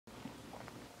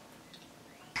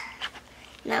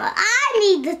Now I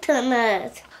need the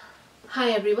turners. Hi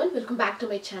everyone, welcome back to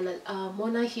my channel.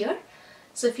 Mona here.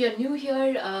 So if you're new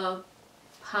here,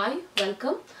 hi,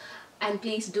 welcome, and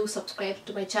please do subscribe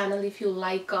to my channel if you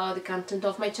like the content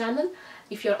of my channel.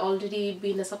 If you're already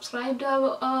been a subscribed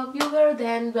viewer,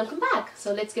 then welcome back.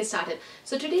 So let's get started.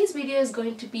 So today's video is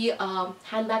going to be a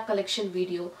handbag collection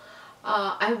video.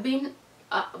 I've been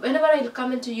whenever I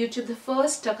come into YouTube, the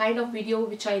first kind of video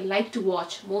which I like to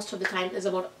watch most of the time is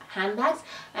about handbags,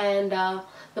 and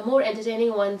the more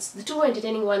entertaining ones, the two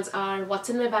entertaining ones are what's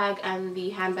in my bag and the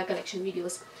handbag collection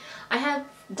videos. I have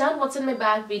done what's in my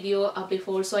bag video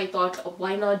before, so I thought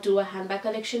why not do a handbag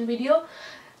collection video.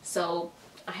 So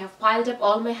I have piled up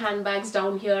all my handbags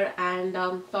down here and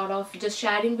thought of just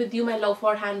sharing with you my love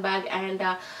for handbag and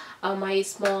my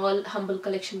small humble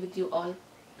collection with you all.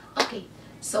 Okay.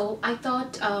 So I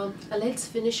thought let's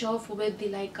finish off with the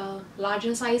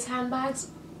larger size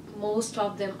handbags. Most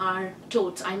of them are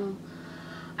totes.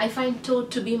 I find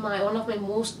tote to be one of my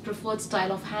most preferred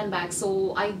style of handbags.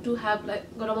 So I do have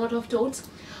good amount of totes.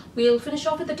 We'll finish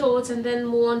off with the totes and then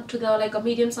move on to the a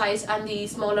medium size and the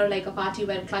smaller a party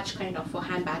wear clutch kind of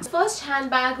handbags. The first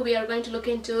handbag we are going to look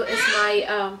into is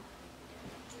my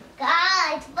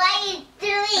Guys, what are you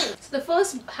doing? So the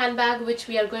first handbag which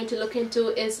we are going to look into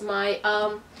is my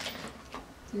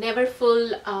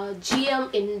Neverfull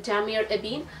GM in Damier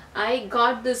Ebene. I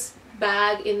got this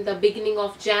bag in the beginning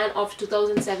of Jan of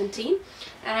 2017,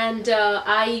 and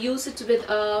I use it with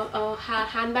a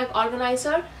handbag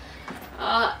organizer.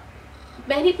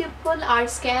 Many people are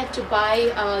scared to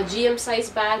buy a GM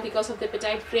size bag because of the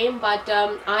petite frame, but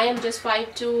I am just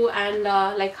 5'2" and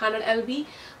 100 lb,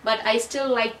 but I still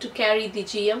like to carry the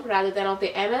GM rather than of the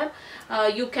MM.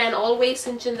 You can always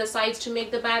cinch in the sides to make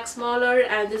the bag smaller,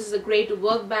 and this is a great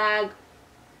work bag,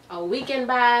 a weekend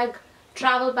bag,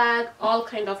 travel bag, all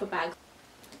kind of a bag.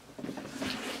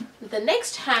 The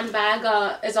next handbag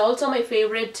is also my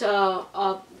favorite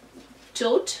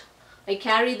tote. I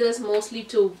carry this mostly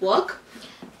to work.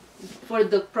 For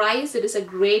the price, it is a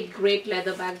great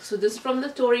leather bag. So this is from the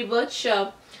Tory Burch.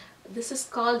 This is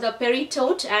called the Perry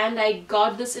tote, and I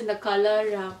got this in the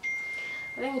color,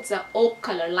 I think it's a oak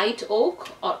color, light oak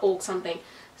or oak something.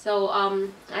 So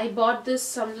I bought this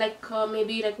some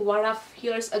maybe 1.5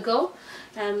 years ago,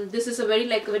 and this is a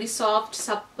very soft,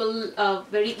 supple,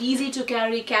 very easy to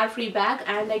carry, carefree bag,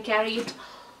 and I carry it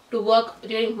to work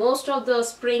during most of the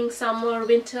spring, summer,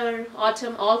 winter,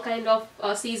 autumn, all kind of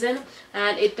season,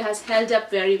 and it has held up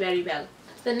very well.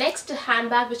 The next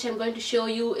handbag which I'm going to show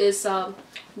you is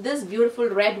this beautiful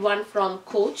red one from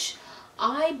Coach.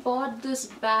 I bought this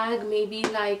bag maybe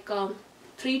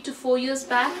 3 to 4 years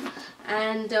back,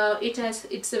 and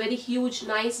it's a very huge,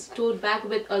 nice tote bag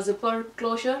with a zipper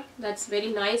closure. That's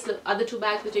very nice. The other two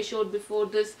bags which I showed before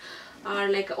this are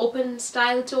open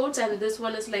style totes, and this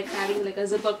one is having a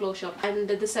zipper closure, and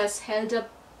this has held up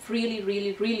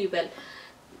really well.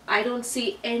 I don't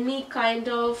see any kind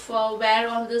of wear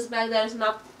on this bag. There's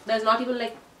not even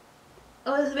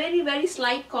a very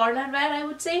slight corner wear, I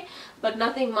would say, but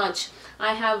nothing much.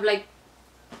 I have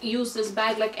used this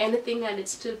bag like anything, and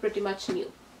it's still pretty much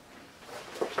new.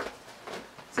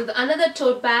 So another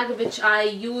tote bag which I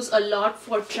use a lot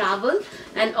for travel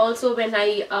and also when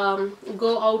I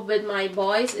go out with my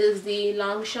boys is the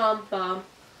Longchamp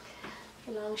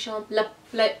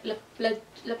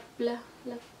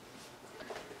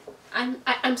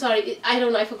I'm sorry, I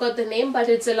don't know, I forgot the name, but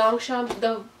it's a Longchamp,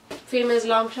 the famous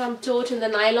Longchamp tote in the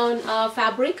nylon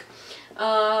fabric,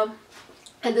 and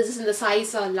this is in the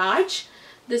size large.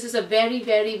 This is a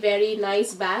very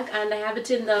nice bag, and I have it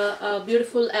in the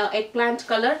beautiful eggplant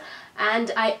color,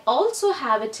 and I also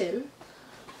have it in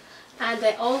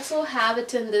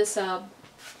this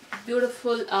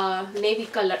beautiful navy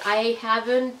color. I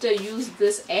haven't used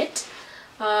this yet.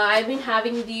 I've been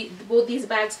having both these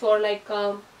bags for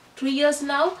 3 years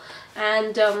now,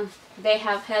 and they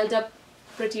have held up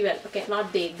pretty well. Okay,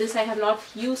 not this I have not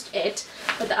used it,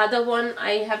 but the other one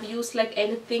I have used like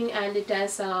anything, and it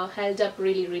has held up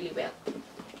really well.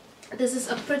 This is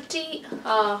a pretty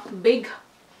big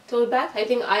tote bag. I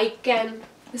think I can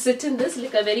sit in this,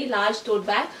 like a very large tote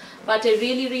bag, but I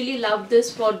really love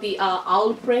this for the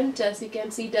owl print. As you can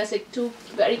see, it has two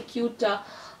very cute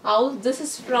owls. This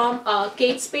is from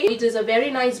Kate Spade. It is a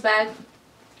very nice bag.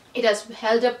 It has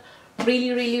held up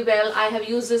really well. I have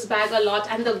used this bag a lot,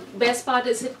 and the best part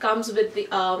is it comes with the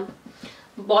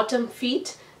bottom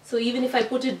feet, so even if I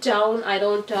put it down, I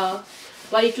don't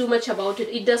worry too much about it.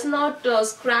 It does not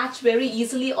scratch very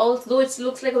easily, although it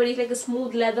looks like a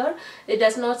smooth leather. It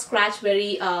does not scratch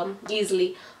very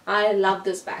easily. I love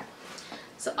this bag.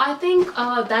 So I think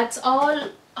that's all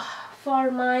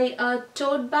for my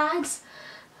tote bags.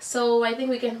 So I think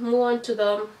we can move on to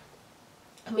the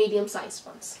medium sized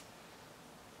ones.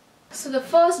 So the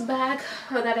first bag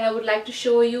that I would like to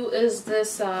show you is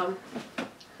this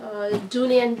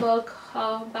Dooney & Bourke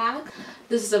bag.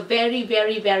 This is a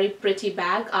very pretty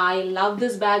bag. I love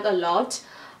this bag a lot.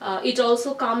 It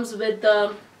also comes with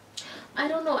the, I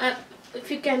don't know if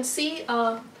you can see,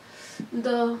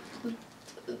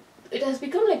 it has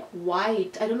become like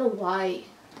white. I don't know why.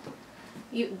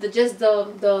 Just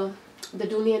the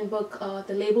Dooney & Bourke,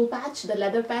 the label patch, the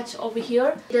leather patch over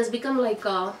here, it has become like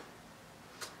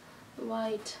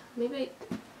white. Maybe,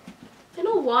 you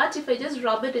know what, if I just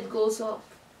rub it, it goes off.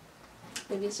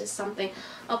 Maybe it's just something.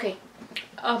 Okay,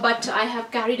 but I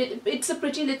have carried it. It's a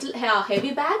pretty little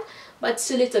heavy bag, but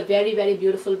still it's a very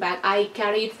beautiful bag. I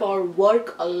carry it for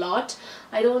work a lot.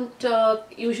 I don't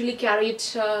usually carry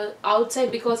it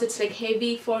outside because it's like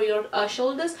heavy for your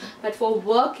shoulders, but for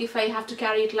work, if I have to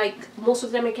carry it, like most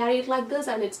of them I carry it like this,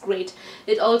 and it's great.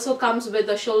 It also comes with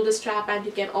a shoulder strap, and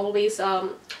you can always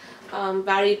wear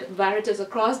it as a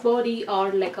crossbody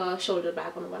or like a shoulder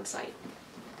bag on one side.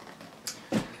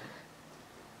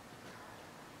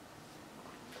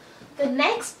 The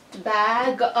next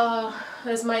bag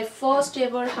is my first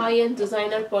ever high-end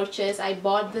designer purchase. I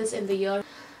bought this in the year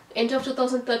end of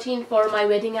 2013 for my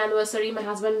wedding anniversary. My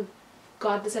husband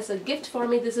got this as a gift for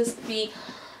me. This is the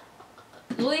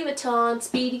Louis Vuitton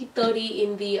Speedy 30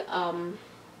 in the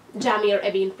Damier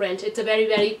Ebene print. It's a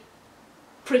very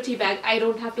pretty bag. I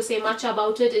don't have to say much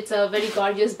about it. It's a very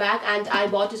gorgeous bag, and I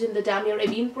bought it in the Damier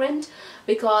Ebene print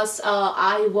because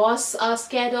I was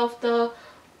scared of the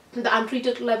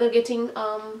untreated leather getting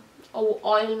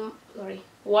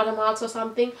watermarks or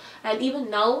something, and even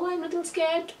now I'm a little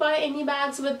scared by any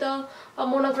bags with the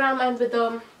monogram and with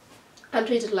the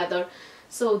untreated leather.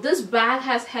 So this bag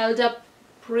has held up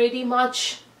pretty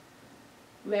much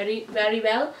very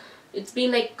well. It's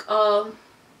been like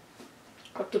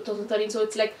 2013, so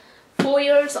it's like 4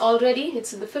 years already.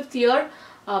 It's in the 5th year,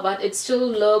 but it still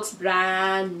looks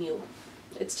brand new.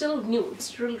 It's still new. It's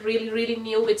still really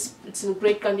new. It's in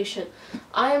great condition.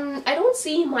 I don't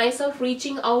see myself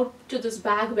reaching out to this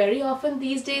bag very often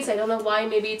these days. I don't know why.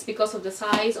 Maybe it's because of the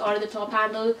size or the top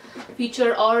handle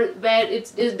feature, or where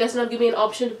it does not give me an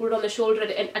option to put it on the shoulder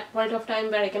at point of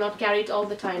time where I cannot carry it all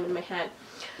the time in my hand.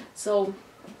 So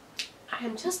I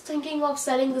am just thinking of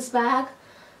selling this bag,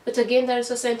 but again there is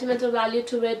a sentimental value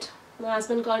to it. My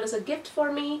husband got it as a gift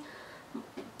for me,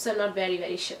 so I'm not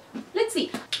very sure. Let's see.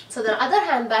 So the other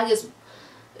handbag is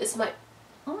my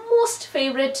most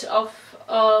favorite of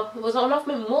was one of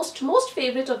my most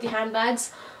favorite of the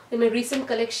handbags in my recent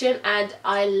collection, and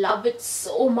I love it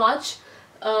so much.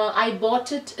 I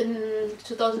bought it in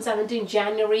 2017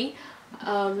 January.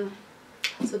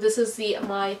 So this is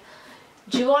my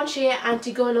Givenchy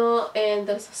Antigona in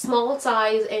the small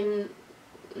size in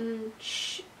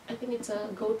I think it's a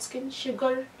goatskin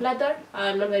sugar leather.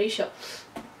 I'm not very sure.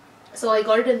 So I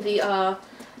got it in the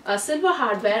silver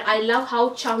hardware. I love how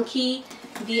chunky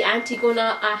the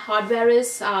Antigona hardware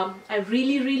is. I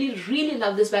really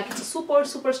love this bag. It's a super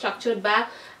structured bag,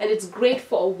 and it's great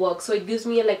for work. So it gives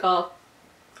me like a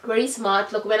very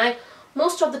smart look.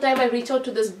 Most of the time I reach out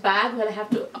to this bag when I have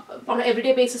to, on an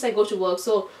everyday basis I go to work.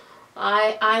 So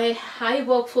I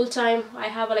work full time. I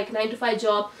have a like 9-to-5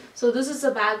 job. So this is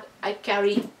a bag I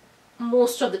carry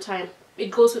most of the time. It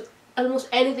goes with almost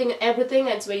anything and everything,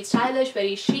 and it's very stylish,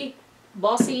 very chic,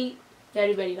 bossy,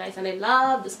 very nice, and I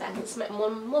love this bag. It's my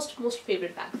most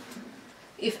favorite bag.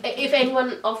 If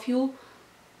anyone of you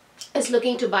is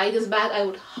looking to buy this bag, I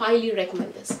would highly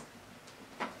recommend this.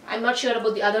 I'm not sure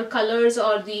about the other colors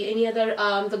or any other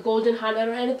the golden hardware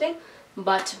or anything,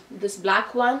 but this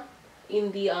black one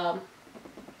in the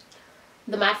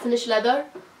matte finish leather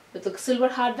with the silver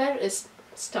hardware is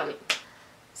stunning.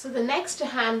 So the next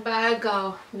handbag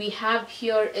we have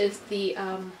here is the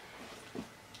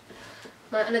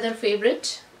another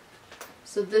favorite.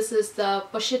 So this is the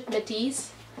Pochette Métis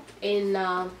in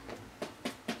the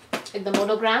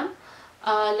monogram,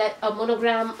 a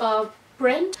monogram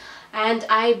print, and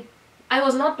I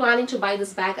was not planning to buy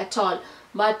this bag at all,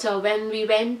 but when we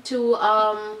went to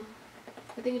I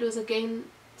think it was again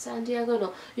San Diego,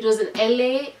 no, it was in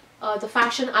LA, the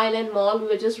Fashion Island Mall. We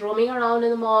were just roaming around in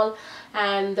the mall,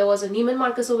 and there was a Neiman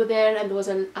Marcus over there, and there was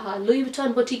a Louis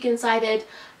Vuitton boutique inside it,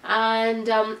 and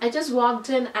I just walked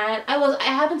in, and I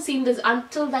haven't seen this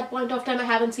until that point of time. I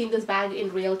haven't seen this bag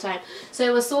in real time, so I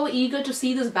was so eager to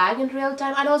see this bag in real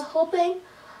time, and I was hoping,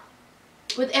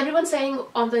 with everyone saying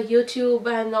on the YouTube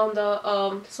and on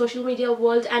the social media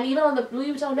world and even on the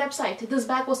Louis Vuitton website, this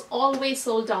bag was always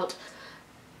sold out.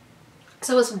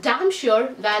 So I was damn sure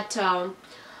that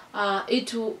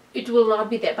it will not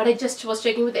be there. But I just was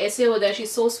checking with the SA over there.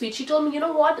 She's so sweet. She told me, you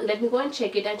know what, let me go and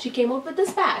check it, and she came out with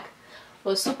this bag. I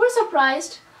was super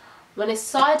surprised. When I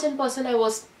saw it in person,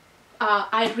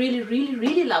 I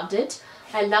really loved it.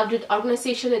 I loved it.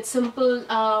 Organization, its simple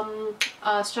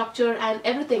structure and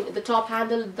everything. The top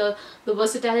handle, the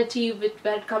versatility with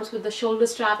where it comes with the shoulder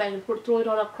strap and throw it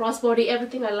on a crossbody.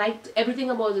 Everything, I liked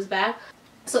everything about this bag.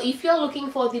 So if you're looking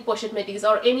for the pochette métis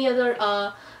or any other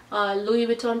Louis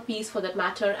Vuitton piece for that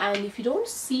matter, and if you don't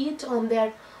see it on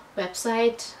their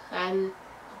website, and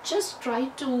just try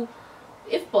to,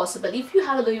 if possible, if you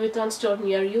have a Louis Vuitton store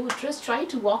near you, just try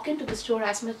to walk into the store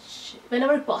as much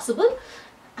whenever possible,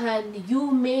 and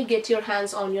you may get your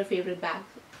hands on your favorite bag.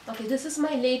 Okay, this is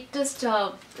my latest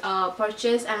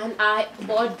purchase, and I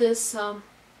bought this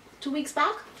 2 weeks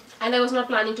back, and I was not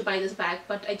planning to buy this bag,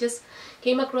 but I just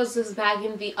came across this bag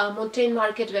in the Mountain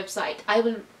Market website.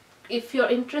 If you're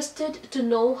interested to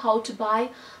know how to buy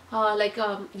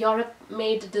Europe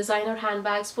made designer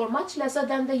handbags for much lesser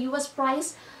than the US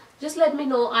price, just let me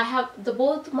know. I have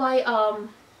both my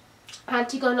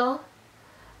Antigona,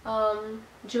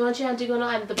 Givenchy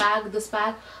Antigona, and this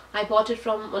bag I bought it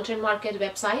from Mountain Market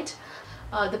website.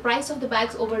 The price of the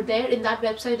bags over there in that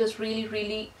website is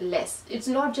really less. It's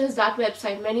not just that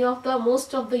website.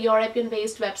 Most of the European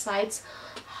based websites,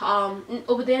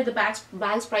 over there the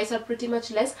bags price are pretty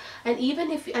much less,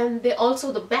 and they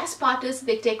also, the best part is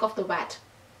they take off the VAT,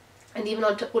 and even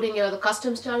on putting the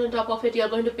customs charge on top of it, you're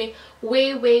going to pay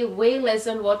way less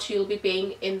than what you'll be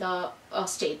paying in the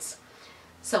States.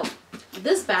 So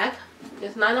this bag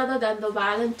is none other than the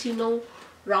Valentino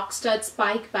Rockstud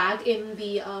Spike bag in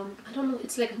the I don't know,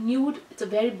 it's like nude. It's a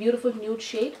very beautiful nude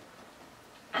shade,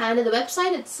 and in the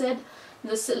website it said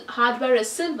the hardware is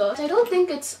silver. I don't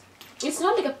think it's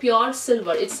not like a pure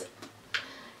silver. It's,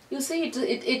 you see,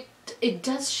 it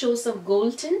does show some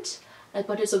gold tint,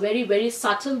 but it's a very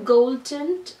subtle gold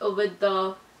tint with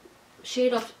the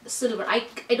shade of silver. I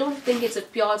don't think it's a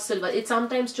pure silver. It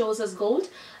sometimes shows as gold,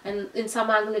 and in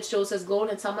some angle it shows as gold,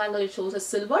 and some angle it shows as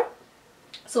silver.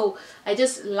 So I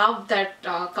just love that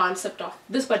concept of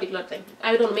this particular thing.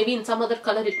 I don't know, maybe in some other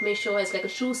color it may show as like a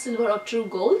true silver or true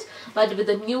gold, but with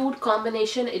the nude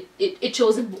combination it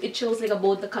shows like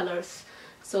both the colors.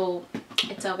 So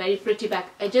it's a very pretty bag.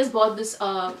 I just bought this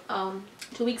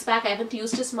 2 weeks back. I haven't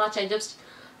used this much. I've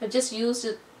just used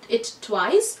it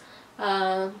twice.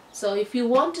 So if you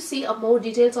want to see more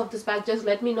details of this bag, just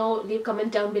let me know, leave a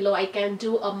comment down below. I can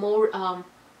do a more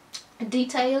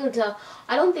detailed,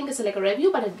 I don't think it's like a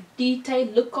review, but a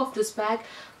detailed look of this bag,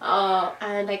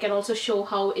 and I can also show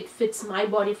how it fits my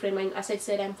body frame. And as I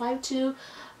said, I'm 5'2".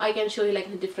 I can show you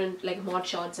like different like mod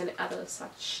shots and other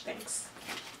such things.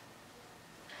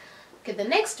 Okay, the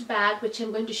next bag which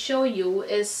I'm going to show you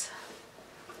is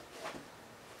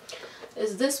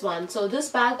this one. So this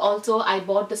bag also I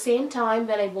bought the same time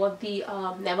when I bought the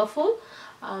Neverfull.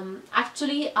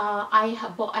 Actually I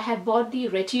had bought the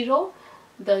Retiro,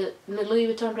 the Louis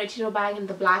Vuitton Retiro bag in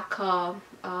the black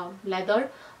leather,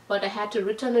 but I had to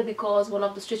return it because one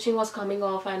of the stitching was coming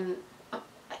off, and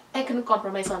I couldn't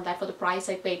compromise on that for the price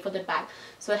I paid for the bag.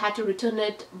 So I had to return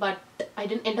it, but I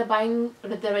didn't end up buying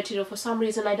the Retiro for some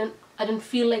reason. I didn't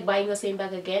feel like buying the same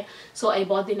bag again, so I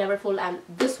bought the Neverfull and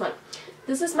this one.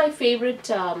 This is my favorite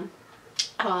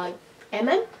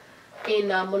MM in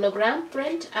monogram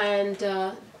print, and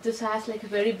this has like a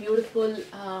very beautiful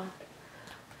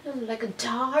like a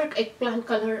dark eggplant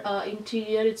color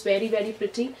interior. It's very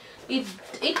pretty.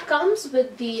 It comes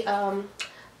with the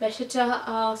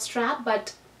Vachetta strap,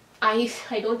 but I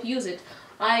don't use it.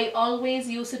 I always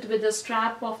use it with the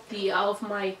strap of the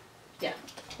my, yeah,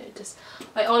 it is.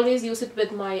 I always use it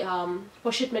with my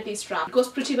pochette métis strap. It goes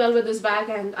pretty well with this bag,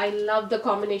 and I love the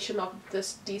combination of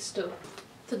these two.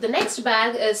 So the next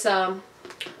bag is a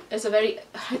very,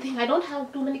 I think I don't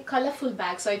have too many colorful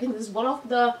bags, so I think this is one of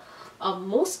the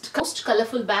most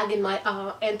colorful bag in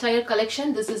my entire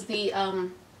collection. This is the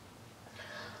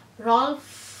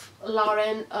Ralph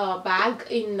Lauren bag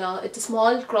in it's a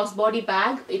small crossbody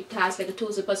bag. It has like 2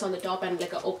 zippers on the top and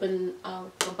like an open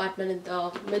compartment in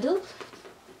the middle.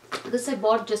 This I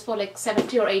bought just for like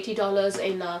 $70 or $80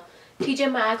 in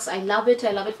TJ Maxx. I love it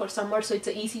for summer, so it's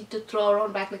easy to throw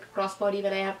around back like a crossbody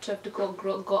when I have to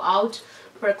go out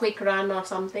for a quick run or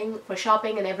something, for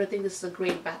shopping and everything. This is a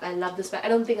great bag. I love this bag. I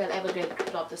don't think I'll ever get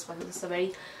rid of this one. This is a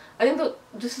very, I think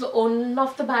this is one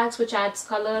of the bags which adds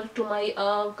color to my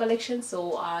collection,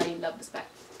 so I love this bag.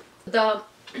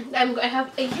 I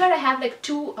have like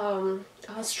 2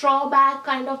 straw bag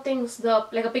kind of things,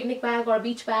 like a picnic bag or a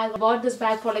beach bag. I bought this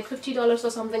bag for like $50 or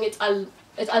something. It's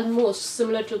It's almost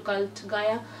similar to Cult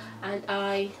Gaia, and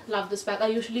I love this bag. I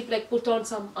usually like put on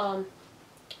some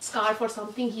scarf or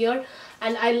something here,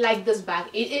 and I like this bag.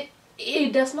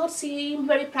 It does not seem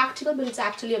very practical, but it's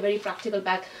actually a very practical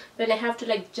bag when I have to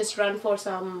like just run for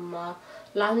some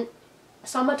lunch,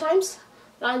 summer times,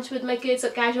 lunch with my kids, a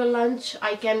casual lunch.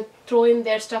 I can throw in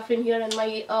their stuff in here and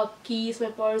my keys, my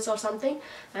purse or something,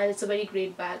 and it's a very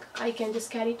great bag. I can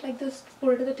just carry it like this,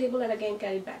 put it to the table, and again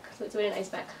carry it back. So it's a very nice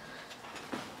bag.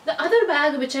 The other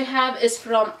bag which I have is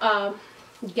from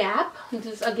Gap. This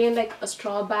is again like a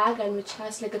straw bag, and which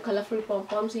has like a colorful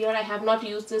pom-poms here. I have not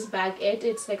used this bag yet.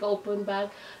 It's like an open bag.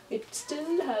 It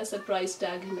still has a price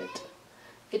tag in it.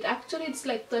 It's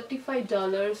like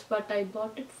 $35, but I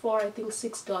bought it for I think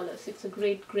 $6. It's a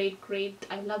great.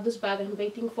 I love this bag. I'm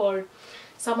waiting for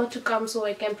summer to come so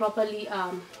I can properly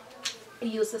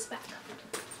use this bag.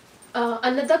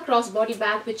 Another crossbody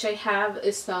bag which I have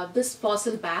is this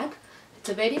fossil bag. It's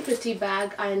a very pretty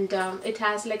bag, and it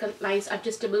has like a nice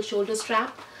adjustable shoulder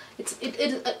strap.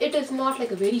 It is not like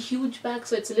a very huge bag,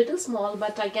 so it's a little small,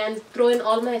 but I can throw in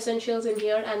all my essentials in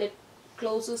here, and it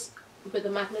closes with a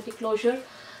magnetic closure.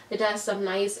 It has some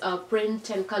nice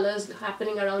print and colors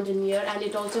happening around in here, and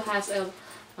it also has a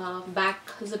back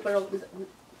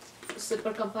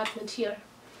zipper compartment here.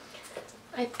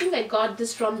 I think I got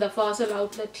this from the Fossil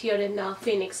outlet here in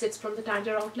Phoenix. It's from the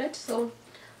Tiger outlet. So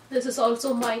this is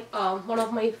also my one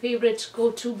of my favorite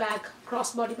go-to bag,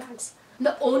 crossbody bags.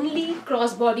 The only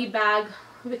crossbody bag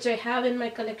which I have in my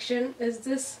collection is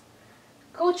this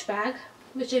Coach bag,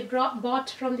 which I bought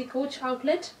from the Coach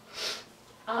outlet.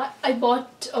 I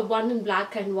bought one in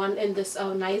black and one in this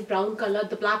nice brown color.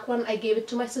 The black one I gave it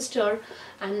to my sister,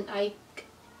 and I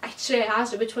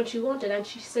asked her which one she wanted, and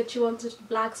she said she wanted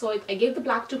black, so I gave the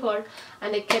black to her,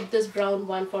 and I kept this brown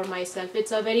one for myself.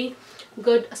 It's a very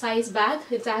good size bag.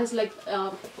 It has like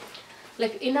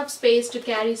enough space to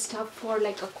carry stuff for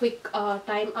like a quick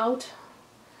time out.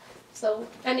 So,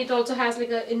 and it also has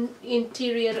like a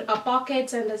interior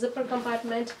pockets and a zipper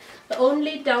compartment. The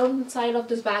only downside of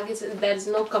this bag is there is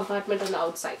no compartment on the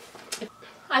outside.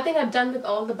 I think I'm done with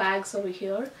all the bags over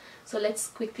here. So let's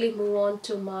quickly move on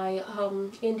to my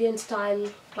Indian style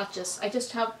clutches. I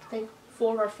just have I think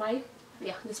 4 or 5.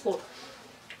 Yeah, this 4.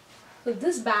 So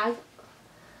this bag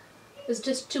is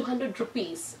just 200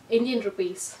 rupees, Indian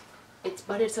rupees.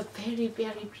 But it's a very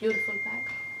beautiful bag.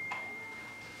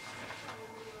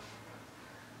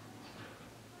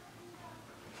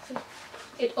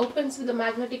 It opens with a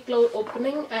magnetic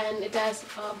opening, and it has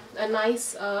a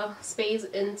nice space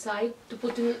inside to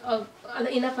put in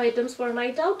enough items for a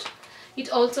night out. It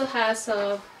also has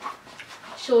a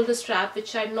shoulder strap,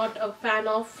 which I'm not a fan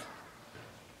of,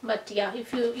 but yeah,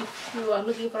 if you are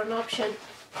looking for an option,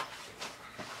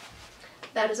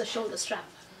 that is a shoulder strap.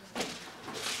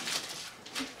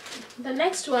 The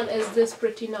next one is this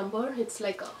pretty number. It's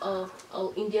like a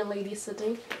Indian lady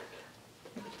sitting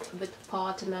with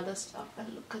pot and other stuff,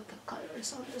 and look at the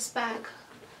colors on this bag.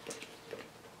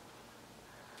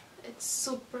 It's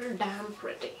super damn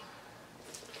pretty.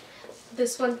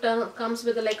 This one comes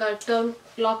with like a turn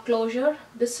lock closure.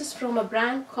 This is from a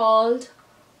brand called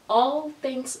All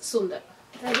Things Sundar,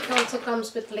 and it also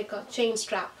comes with like a chain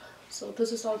strap. So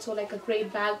this is also like a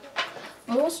great bag.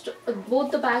 Both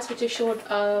the bags which I showed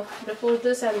before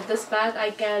this and this bag,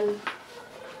 I can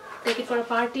take it for a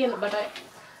party, but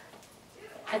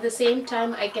at the same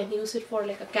time I can use it for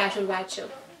like a casual wear too.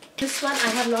 This one I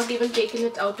have not even taken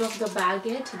it out of the bag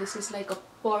yet. This is like a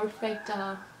perfect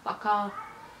Paka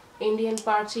Indian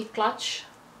party clutch.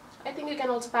 I think you can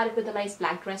also pair it with a nice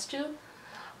black dress too.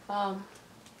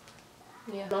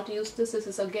 Yeah, not used this. This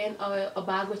is again a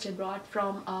bag which I brought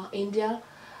from India.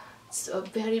 It's a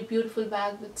very beautiful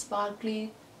bag with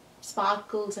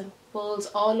sparkles and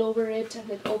pearls all over it, and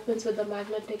it opens with a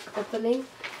magnetic opening.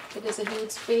 It is a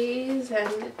huge space,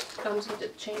 and it comes with a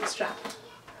chain strap.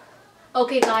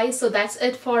 Okay guys, so that's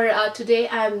it for today,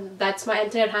 and that's my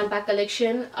entire handbag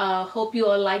collection. Hope you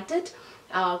all liked it.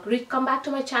 Come back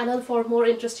to my channel for more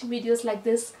interesting videos like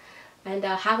this, and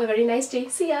have a very nice day.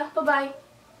 See ya. Bye bye.